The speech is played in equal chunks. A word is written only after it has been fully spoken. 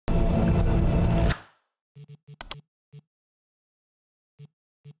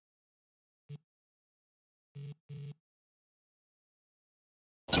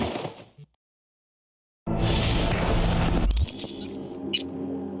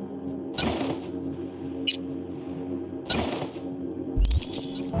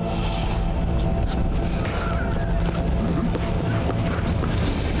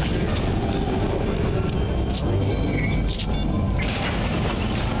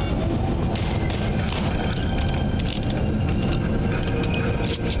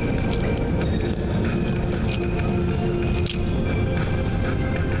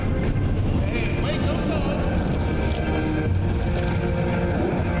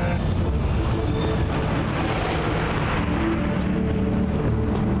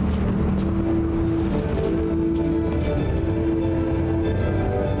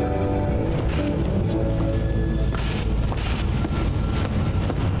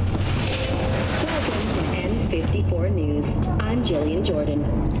News. I'm Jillian Jordan.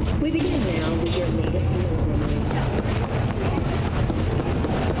 We begin now with your latest news.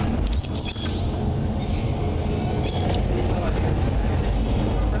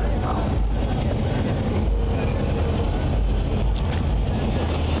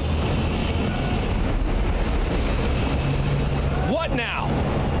 What now?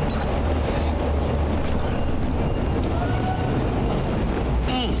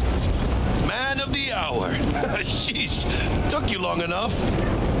 Man of the hour. Sheesh, took you long enough.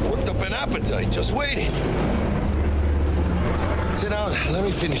 Worked up an appetite just waiting. Sit down, let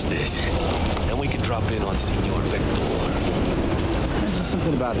me finish this. Then we can drop in on Senor Vector. I mentioned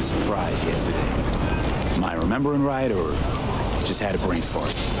something about a surprise yesterday. Am I remembering right, or just had a brain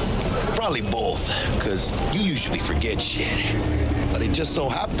fart? Probably both, because you usually forget shit. But it just so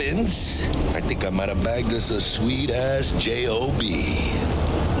happens, I think I might have bagged us a sweet-ass J.O.B.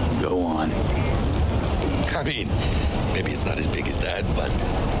 Go on. I mean, maybe it's not as big as that, but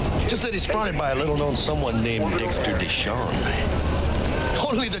just that it's fronted by a little-known someone named Dexter Deshawn.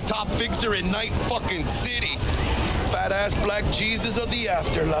 Only the top fixer in Night fucking City. Fat-ass black Jesus of the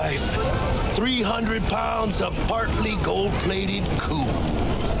afterlife. 300 pounds of partly gold-plated coup.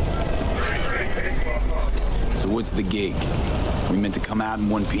 So what's the gig? We meant to come out in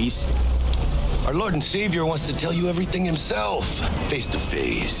one piece? Our Lord and Savior wants to tell you everything himself, face to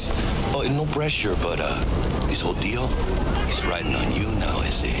face. Oh, and no pressure, but this whole deal is riding on you now,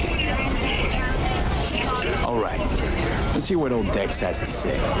 is it? All right. Let's hear what old Dex has to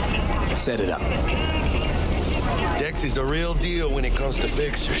say. Set it up. Dex is a real deal when it comes to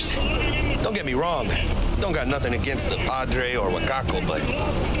fixers. Don't get me wrong. Don't got nothing against the Padre or Wakako, but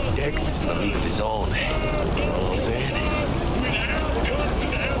Dex is in a league of his own. You know what I'm saying?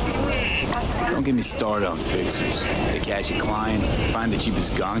 Don't get me started on fixers. They catch a client, find the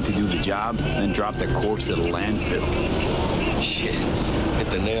cheapest gong to do the job, then drop their corpse at a landfill. Shit. Hit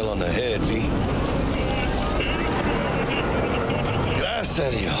the nail on the head, V. Gracias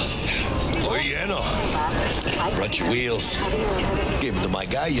a Dios. Estoy lleno. Brought your wheels. Gave them to my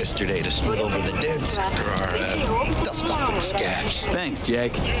guy yesterday to smooth over the dents after our dust off with the scabs. Thanks,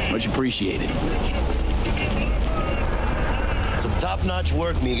 Jack. Much appreciated. Some top-notch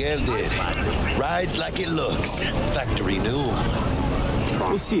work Miguel did. Rides like it looks. Factory new.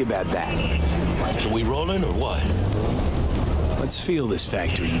 We'll see about that. So we rolling or what? Let's feel this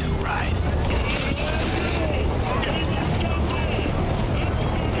factory new ride.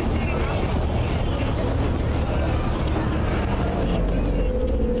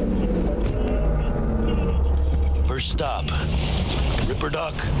 First stop, Ripper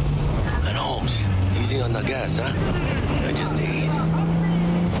Duck and Holmes. Easy on the gas, huh? I just ate.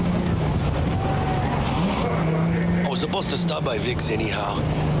 I was supposed to stop by Vic's anyhow.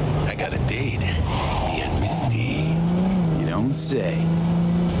 I got a date. Me and Misty. You don't say.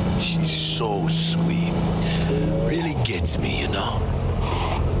 She's so sweet. Really gets me, you know?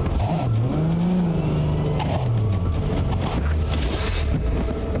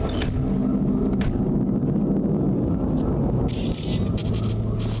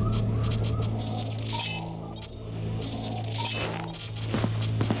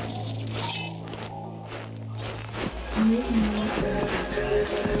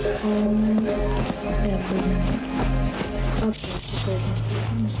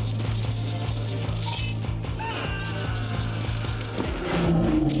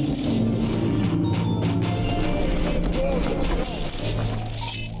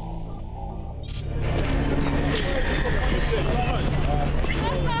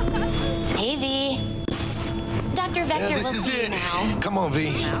 Hey, V. Dr. Vector, Yeah, this is it. Now. Come on, V.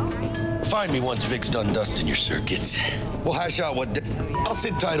 Find me once Vic's done dusting your circuits. We'll hash out what... I'll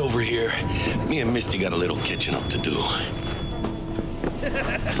sit tight over here. Me and Misty got a little catching up to do.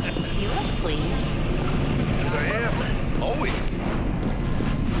 You look pleased. I am. Always.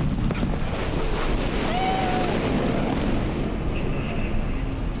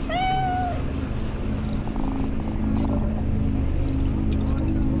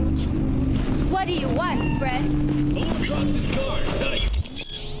 What do you want, Fred?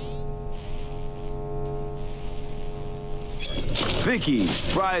 Vicky,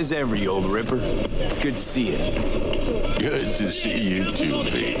 surprise every old Ripper. It's good to see you. Good to see you too,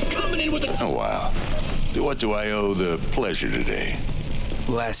 V. Oh, wow. To what do I owe the pleasure today?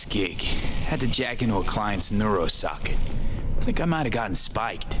 Last gig. Had to jack into a client's neurosocket. I think I might have gotten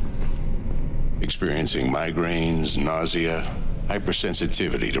spiked. Experiencing migraines, nausea,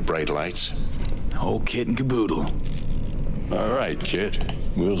 hypersensitivity to bright lights? Whole kit and caboodle. All right, kid.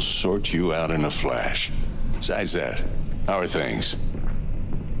 We'll sort you out in a flash. Besides that, how are things?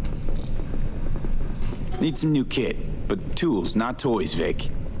 Need some new kit. but tools, not toys, Vic.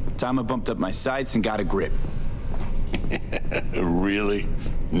 Time I bumped up my sights and got a grip. Really?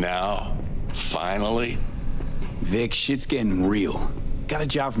 Now? Finally? Vic, shit's getting real. Got a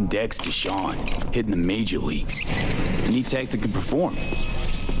job from Dex to Sean, hitting the major leagues. Need tech that can perform.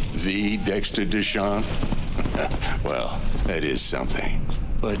 The Dexter Deshawn? Well, that is something.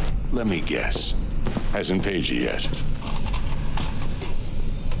 But let me guess. Hasn't paid you yet.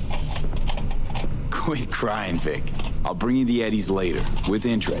 Quit crying, Vic. I'll bring you the eddies later, with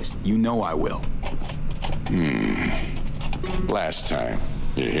interest. You know I will. Last time.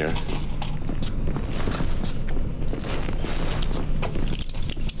 You hear?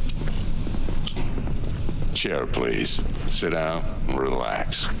 Chair, please. Sit down and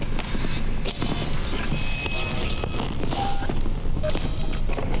relax.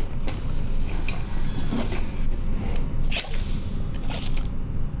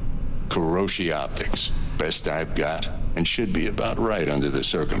 Kuroshi Optics. Best I've got, and should be about right under the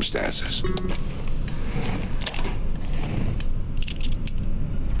circumstances.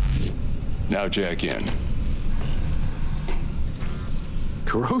 Now jack in.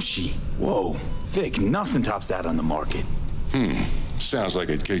 Kuroshi? Whoa. Vic, nothing tops that on the market. Sounds like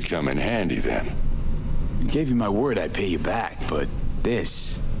it could come in handy then. I gave you my word I'd pay you back, but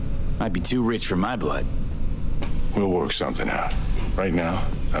this might be too rich for my blood. We'll work something out. Right now,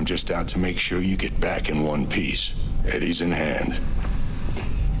 I'm just out to make sure you get back in one piece. Eddie's in hand.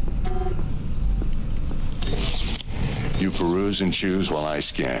 You peruse and choose while I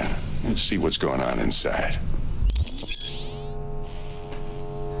scan. And see what's going on inside.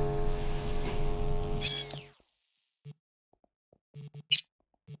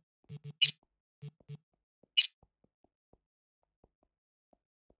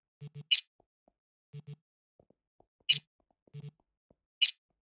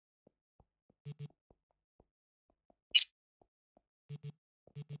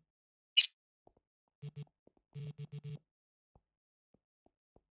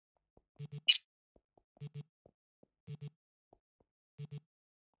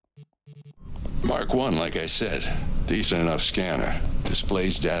 Mark 1, like I said. Decent enough scanner.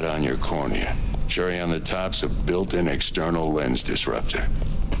 Displays data on your cornea. Cherry on the top's a built-in external lens disruptor.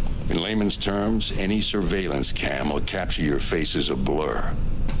 In layman's terms, any surveillance cam will capture your face as a blur.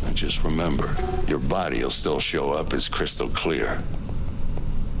 And just remember, your body will still show up as crystal clear.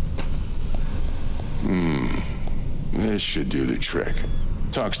 This should do the trick.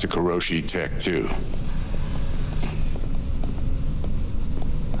 Talks to Kuroshi Tech, too.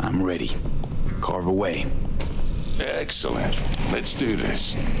 I'm ready. Carve away. Excellent. Let's do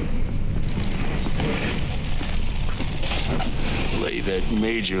this. Lay that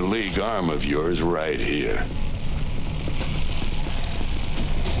major league arm of yours right here.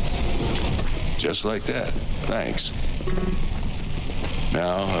 Just like that. Thanks.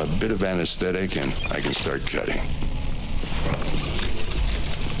 Now, a bit of anesthetic and I can start cutting.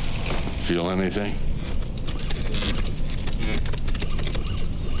 Feel anything?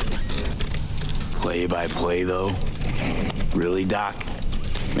 Play by play, though? Really, Doc?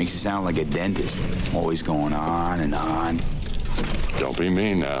 Makes it sound like a dentist. Always going on and on. Don't be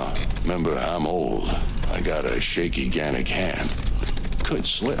mean now. Remember, I'm old. I got a shaky Gannic hand. Could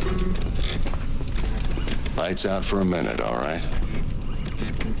slip. Lights out for a minute, all right?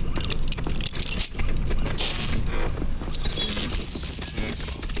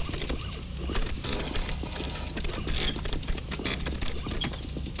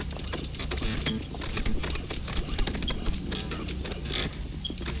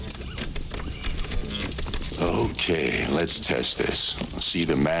 Okay, let's test this. See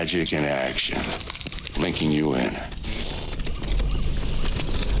the magic in action. Linking you in.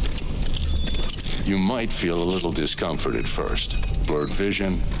 You might feel a little discomfort at first. Blurred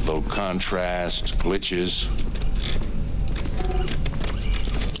vision, low contrast, glitches.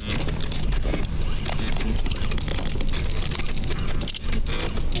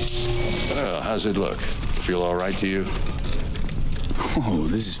 Well, how's it look? Feel all right to you? Oh,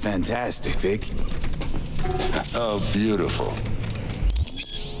 this is fantastic, Vic. Oh, beautiful.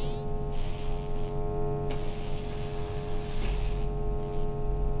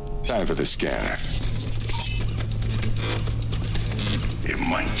 Time for the scanner. It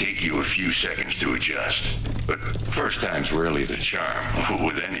might take you a few seconds to adjust, but first time's rarely the charm,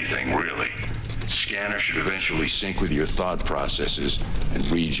 with anything really. Scanner should eventually sync with your thought processes and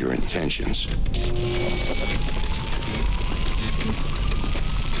read your intentions.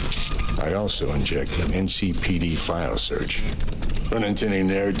 I also inject an NCPD file search. Run into any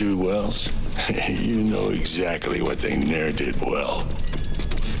ne'er-do-wells? You know exactly what they ne'er did well.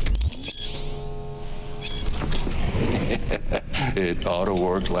 It ought to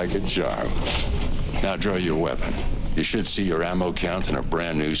work like a charm. Now draw your weapon. You should see your ammo count in a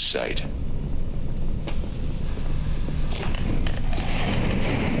brand new sight.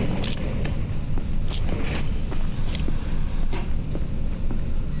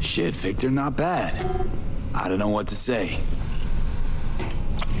 Shit, Victor, not bad. I don't know what to say.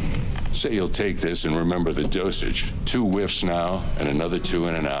 Say you'll take this and remember the dosage. 2 whiffs now, and another 2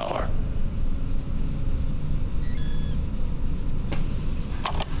 in an hour.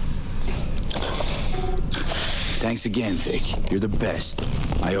 Thanks again, Vic. You're the best.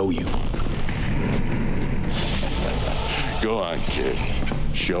 I owe you. Go on, kid.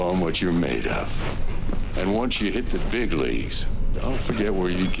 Show them what you're made of. And once you hit the big leagues, don't forget where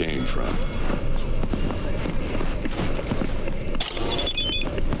you came from.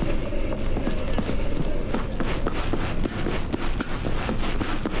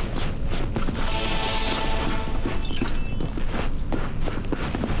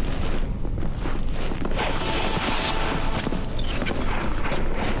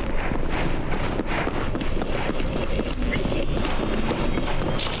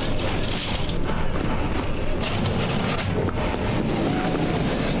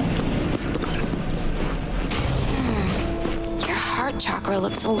 Chakra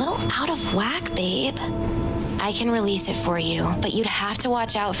looks a little out of whack, babe. I can release it for you, but you'd have to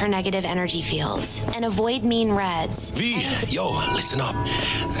watch out for negative energy fields and avoid mean reds. V, yo, listen up.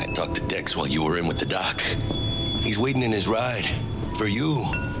 I talked to Dex while you were in with the doc. He's waiting in his ride for you.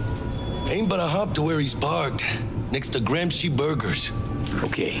 Ain't but a hop to where he's parked, next to Gramsci Burgers.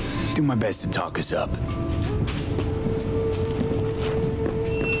 Okay, do my best to talk us up.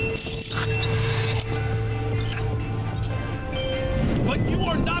 But you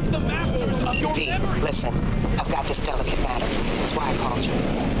are not the masters of your memory. Listen, I've got this delicate matter. That's why I called you.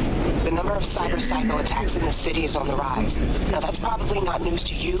 The number of cyber-psycho attacks in the city is on the rise. Now, that's probably not news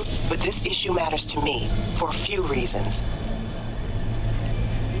to you, but this issue matters to me for a few reasons.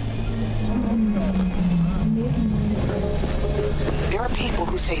 There are people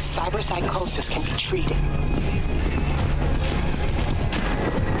who say cyberpsychosis can be treated.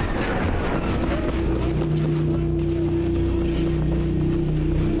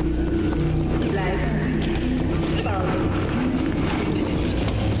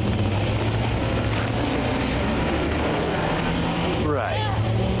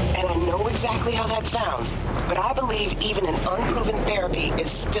 Exactly how that sounds, but I believe even an unproven therapy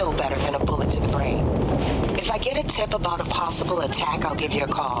is still better than a bullet to the brain. If I get a tip about a possible attack, I'll give you a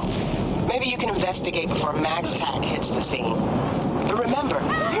call. Maybe you can investigate before Max Tack hits the scene. But remember,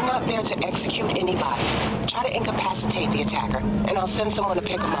 you're not there to execute anybody. Try to incapacitate the attacker, and I'll send someone to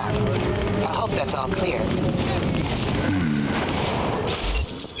pick him up. I hope that's all clear.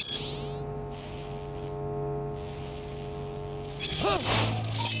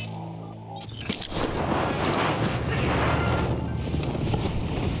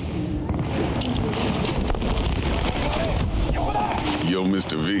 Yo,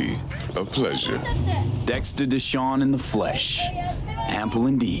 Mr. V, a pleasure. Dexter Deshawn in the flesh. Ample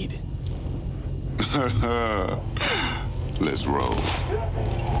indeed. Let's roll.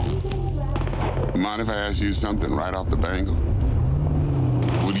 Mind if I ask you something right off the bangle?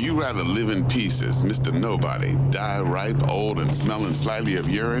 Would you rather live in pieces, Mr. Nobody, die ripe, old, and smelling slightly of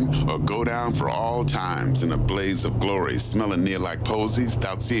urine, or go down for all times in a blaze of glory, smelling near like posies,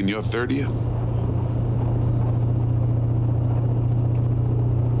 without seeing your 30th?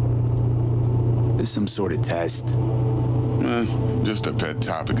 This some sort of test? Just a pet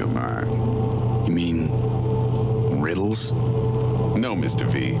topic of mine. You mean riddles? No, Mr.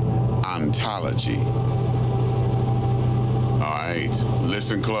 V. Ontology. All right,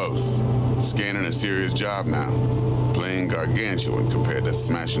 listen close. Scanning a serious job now. Playing gargantuan compared to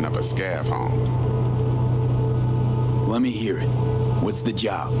smashing up a scav home. Let me hear it. What's the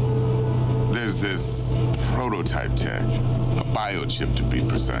job? There's this prototype tech. A biochip, to be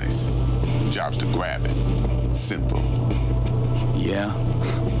precise. Job's to grab it. Simple. Yeah?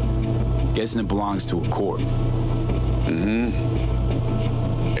 Guessing it belongs to a corp. Mm-hmm.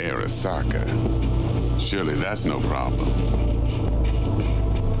 Arasaka. Surely that's no problem.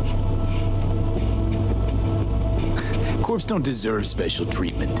 Corps don't deserve special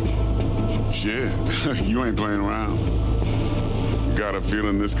treatment. Shit, you ain't playing around. Got a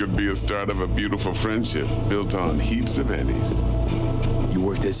feeling this could be a start of a beautiful friendship built on heaps of eddies. You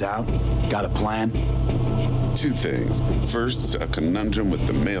work this out? Got a plan? 2 things. First, a conundrum with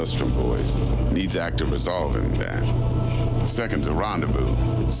the Maelstrom boys. Needs active resolving that. Second, a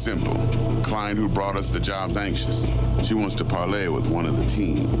rendezvous. Simple. Client who brought us the job's anxious. She wants to parlay with one of the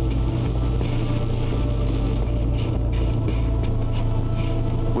team.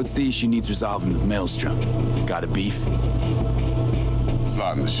 What's the issue needs resolving with Maelstrom? Got a beef?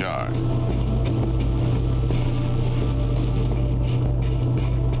 Slot in the shard.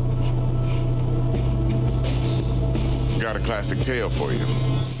 Got a classic tale for you.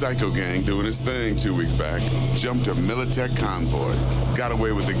 Psycho gang doing his thing 2 weeks back. Jumped a Militech convoy. Got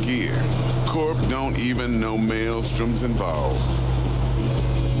away with the gear. Corp don't even know Maelstrom's involved.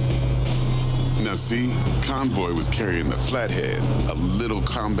 Now see, Convoy was carrying the Flathead, a little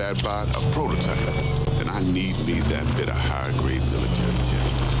combat bot, a prototype. And I need that bit of high-grade military tip.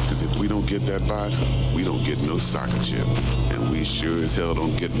 Because if we don't get that bot, we don't get no soccer chip. And we sure as hell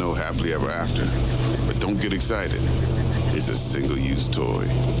don't get no happily ever after. But don't get excited. It's a single-use toy.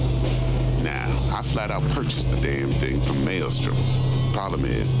 Now, I flat out purchased the damn thing from Maelstrom. Problem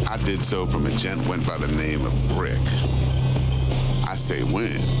is, I did so from a gent went by the name of Brick. I say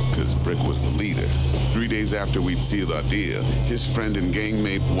when, because Brick was the leader. 3 days after we'd sealed our deal, his friend and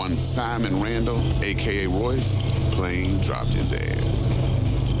gangmate, one Simon Randall, a.k.a. Royce, plain dropped his ass.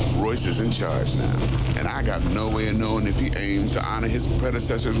 Royce is in charge now, and I got no way of knowing if he aims to honor his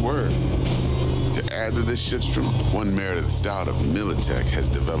predecessor's word. To add to this shitstrom, one Meredith Stout of Militech has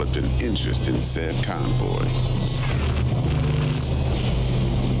developed an interest in said convoy.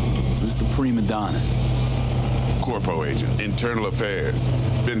 Who's the prima donna? Corpo agent, internal affairs.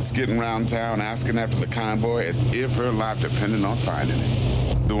 Been skidding around town asking after the convoy as if her life depended on finding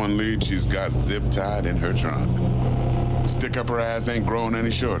it. The one lead she's got zip-tied in her trunk. Stick up her ass ain't growing any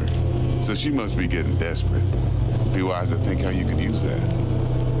shorter, so she must be getting desperate. Be wise to think how you could use that.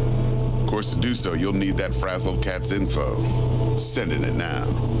 Of course, to do so, you'll need that frazzled cat's info. Sending it now.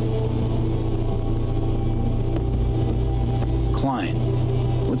 Client.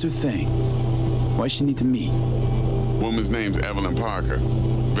 What's her thing? Why she need to meet? Woman's name's Evelyn Parker.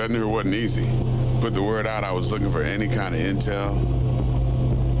 Vetting her wasn't easy. Put the word out I was looking for any kind of intel.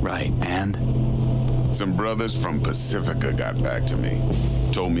 Right, and? Some brothers from Pacifica got back to me.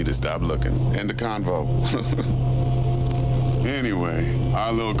 Told me to stop looking. End the convo. Anyway,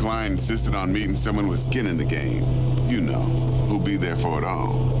 our little client insisted on meeting someone with skin in the game. You know, who'll be there for it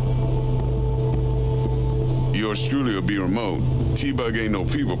all. Yours truly will be remote. T-Bug ain't no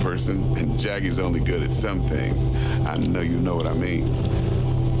people person, and Jaggy's only good at some things. I know you know what I mean.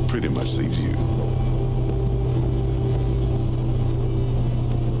 Pretty much leaves you.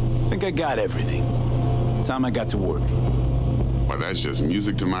 Think I got everything. Time I got to work. Well, that's just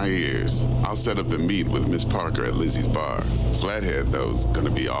music to my ears. I'll set up the meet with Miss Parker at Lizzie's bar. Flathead, though's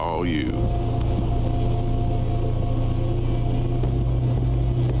gonna be all you.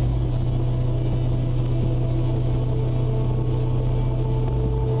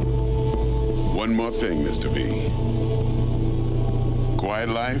 One more thing, Mr. V. Quiet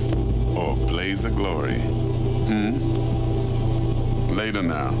life or blaze of glory? Later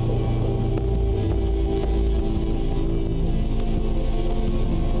now.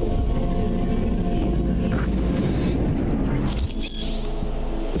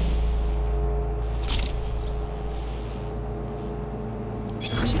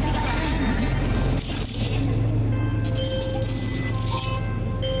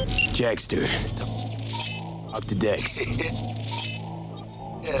 Jackster. Up to Dex.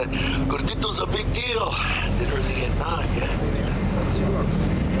 Yeah, Gordito's a big deal. Literally a nog.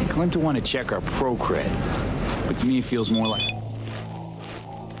 They claim to want to check our pro cred, but to me it feels more like...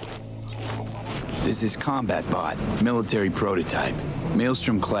 There's this combat bot, military prototype.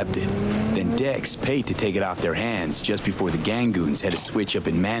 Maelstrom clept it. Then Dex paid to take it off their hands just before the Gangoons had a switch up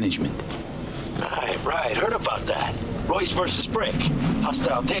in management. Right. Heard about that. Royce versus Brick.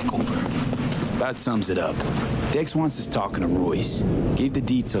 Hostile takeover. That sums it up. Dex wants us talking to Royce. Gave the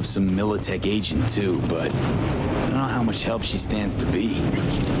deets of some Militech agent too, but I don't know how much help she stands to be.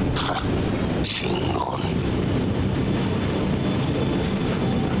 Chingon.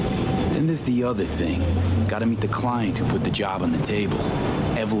 Then there's the other thing. Gotta meet the client who put the job on the table.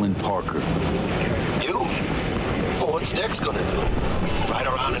 Evelyn Parker. You? Well, what's Dex gonna do? Ride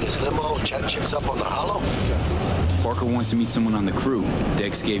around in his limo, chat chicks up on the hollow? Parker wants to meet someone on the crew.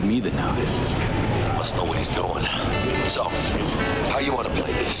 Dex gave me the nod. Must know what he's doing. So, how you want to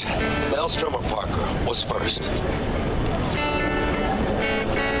play this? Maelstrom or Parker? What's first?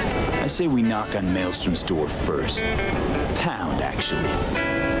 I say we knock on Maelstrom's door first. Pound, actually.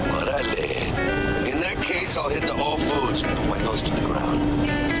 Orale. In that case, I'll hit the all foods. Put my nose to the ground.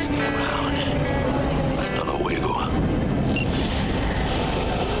 Stick around. Hasta luego.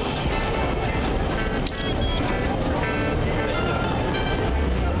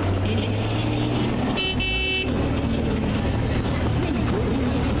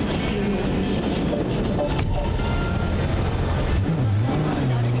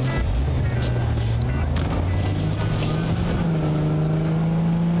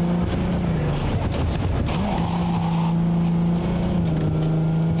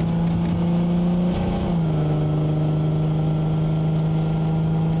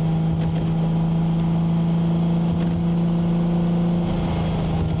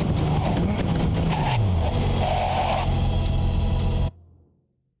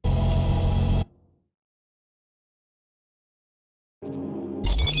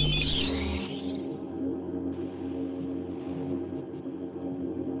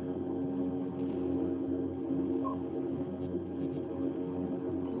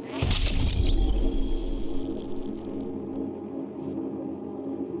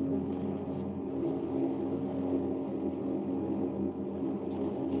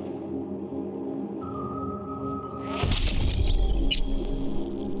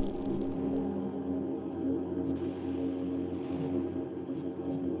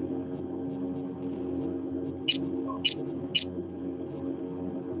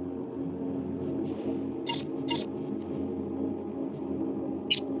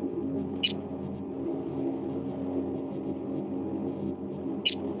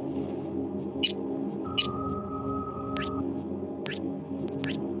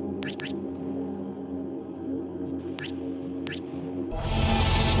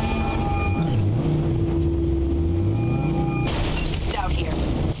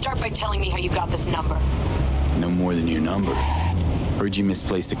 this number? No more than your number. Heard you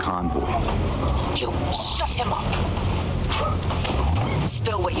misplaced a convoy. You shut him up.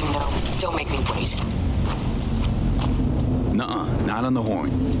 Spill what you know. Don't make me wait. Nuh-uh, not on the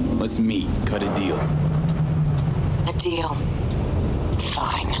horn. Let's meet, cut a deal. A deal?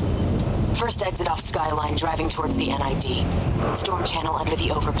 Fine. First exit off Skyline, driving towards the NID. Storm channel under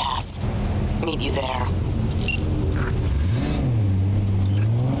the overpass. Meet you there.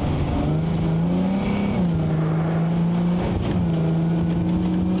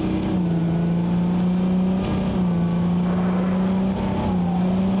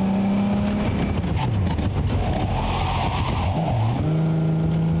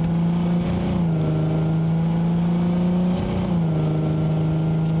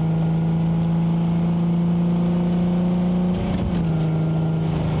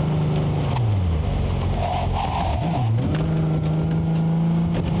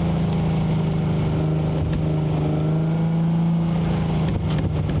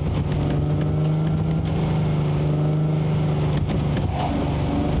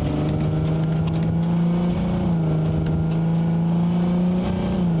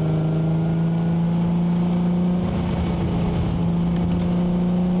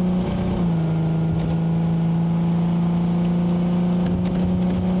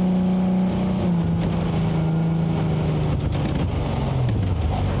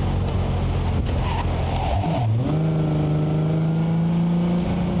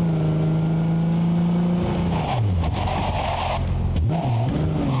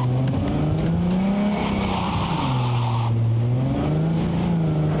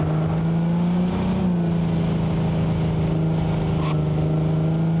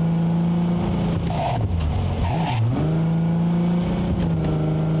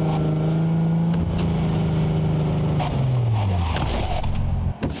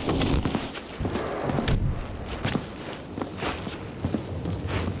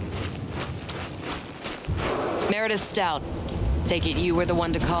 Meredith Stout. Take it you were the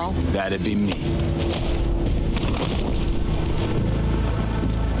one to call? That'd be me.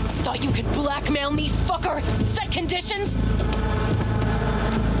 Thought you could blackmail me, fucker? Set conditions?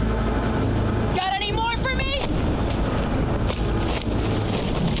 Got any more for me?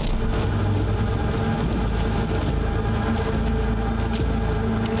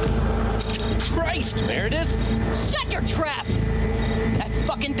 Christ, Meredith! Shut your trap! That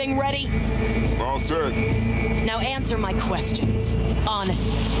fucking thing ready? All set. Now answer my questions.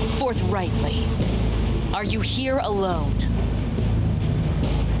 Honestly, forthrightly. Are you here alone?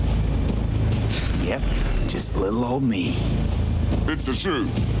 Yep, just little old me. It's the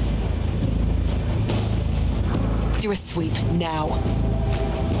truth. Do a sweep now.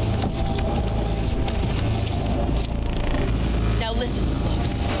 Now listen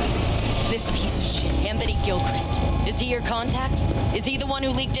close. This piece of shit, Anthony Gilchrist. Is he your contact? Is he the one who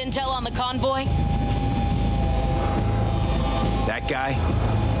leaked intel on the convoy? That guy?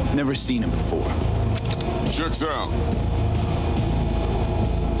 Never seen him before. Checks out.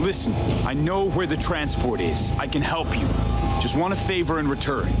 Listen, I know where the transport is. I can help you. Just want a favor in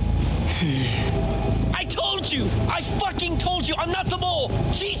return. I told you! I fucking told you! I'm not the mole!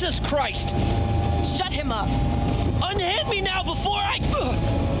 Jesus Christ! Shut him up! Unhand me now before I...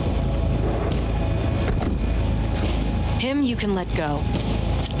 Him you can let go.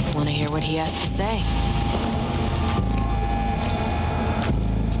 Want to hear what he has to say?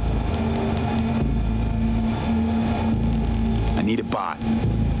 I need a bot.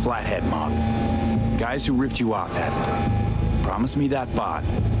 Flathead mob. Guys who ripped you off have it. Promise me that bot.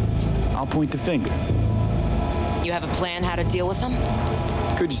 I'll point the finger. You have a plan how to deal with them?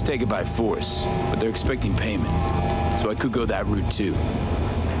 Could just take it by force, but they're expecting payment. So I could go that route too.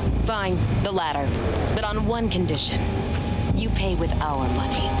 Fine, the latter. But on one condition. You pay with our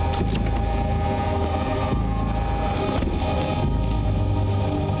money.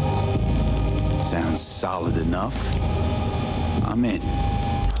 Sounds solid enough. I'm in.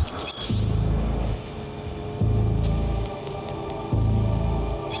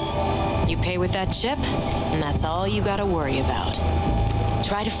 You pay with that chip, and that's all you gotta worry about.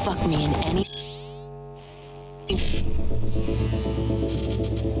 Try to fuck me in any...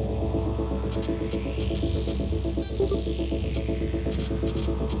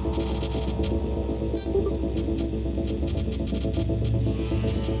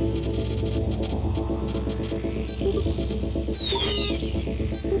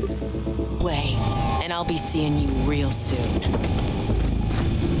 way, and I'll be seeing you real soon.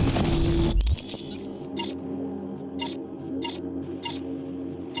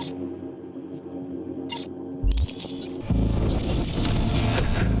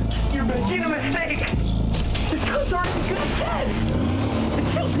 You're making a mistake!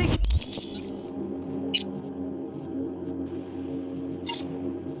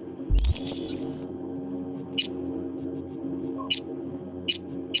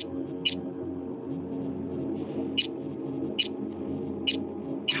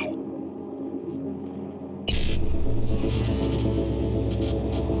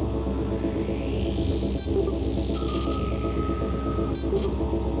 You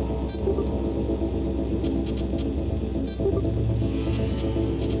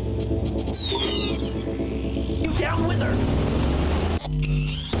down with her?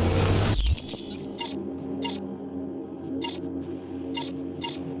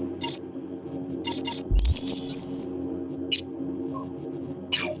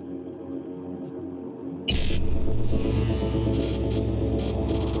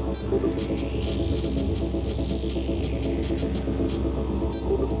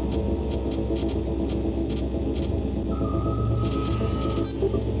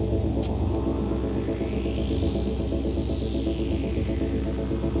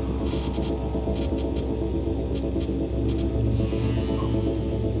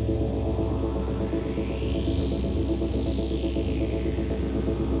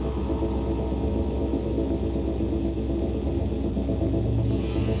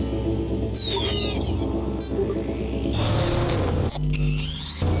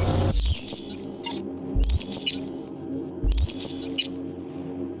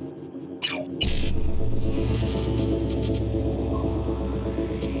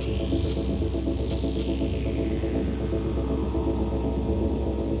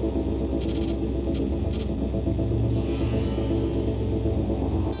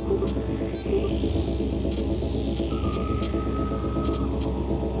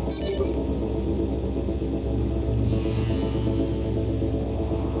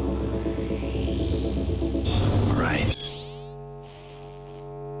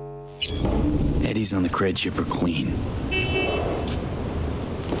 Eddie's on the cred shipper clean.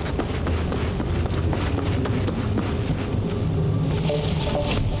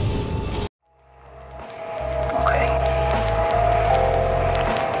 Okay.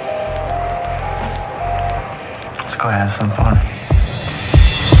 Let's go have some fun.